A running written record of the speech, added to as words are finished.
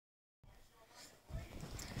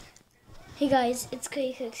Hey guys, it's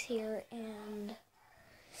K6 here, and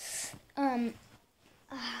one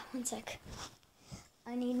sec.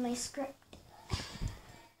 I need my script.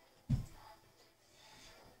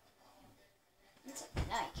 One sec.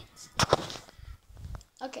 Now I can see.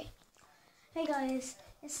 Okay. Hey guys,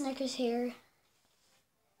 it's Snickers here,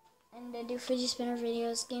 and I do fidget spinner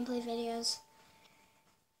videos, gameplay videos,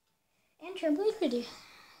 and trampoline videos.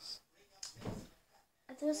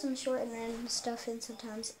 I throw some short and random stuff in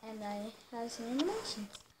sometimes, and I have some animations.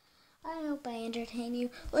 I hope I entertain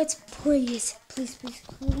you. Let's please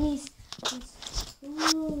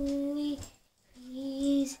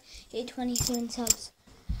hit 27 subs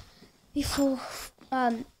before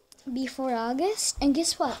August. And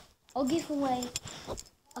guess what? I'll give away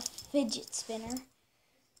a fidget spinner.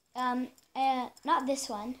 Not this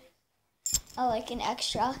one. Like an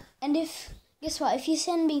extra. And guess what? If you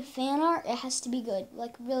send me fan art, it has to be good,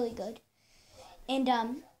 like really good. And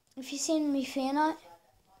if you send me fan art,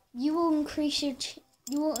 you will increase your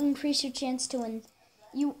chance to win.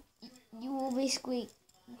 You will basically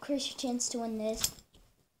increase your chance to win this.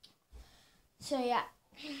 So yeah,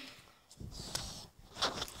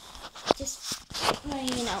 just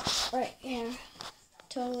letting you know right here,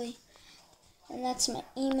 totally. And that's my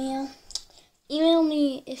email. Email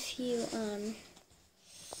me if you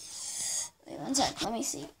Wait one sec. Let me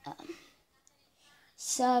see.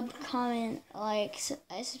 Sub, comment, like,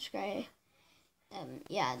 subscribe.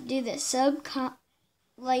 Yeah, do this. Sub,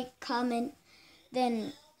 like, comment,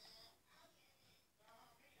 then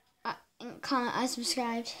comment, I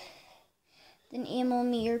subscribed. Then email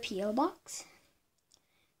me your PO box.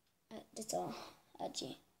 That's all. At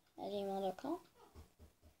gmail.com.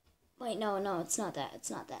 Wait, no, it's not that. It's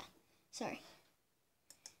not that. Sorry.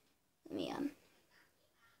 Let me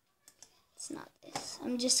It's not this.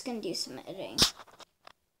 I'm just gonna do some editing.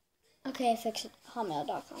 Okay, I fixed it.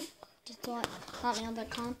 Hotmail.com. Just what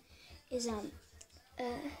Hotmail.com is my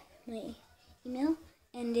email.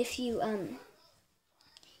 And if you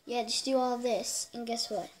yeah, just do all this, and guess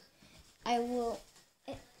what? I will,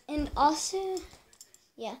 and also,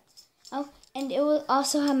 yeah. Oh, and it will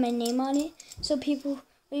also have my name on it, so people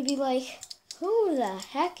will be like, who the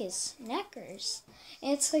heck is Snickers?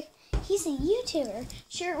 And it's like, he's a YouTuber.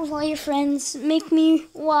 Share it with all your friends. Make me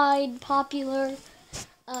wide, popular.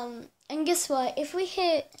 And guess what? If we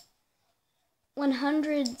hit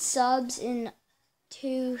 100 subs in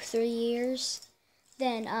 2-3 years,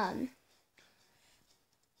 then,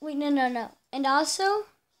 wait, no. And also,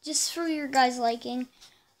 just for your guys' liking,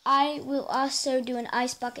 I will also do an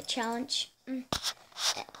ice bucket challenge.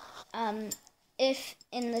 If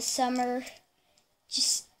in the summer,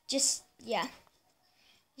 just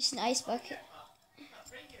an ice bucket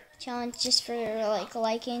challenge just for like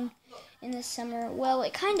liking in the summer. Well,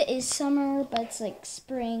 it kind of is summer, but it's like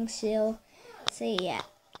spring still. So yeah.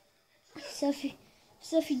 So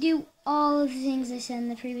if you do all of the things I said in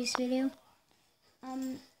the previous video,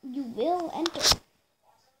 you will enter.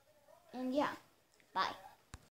 And yeah, bye.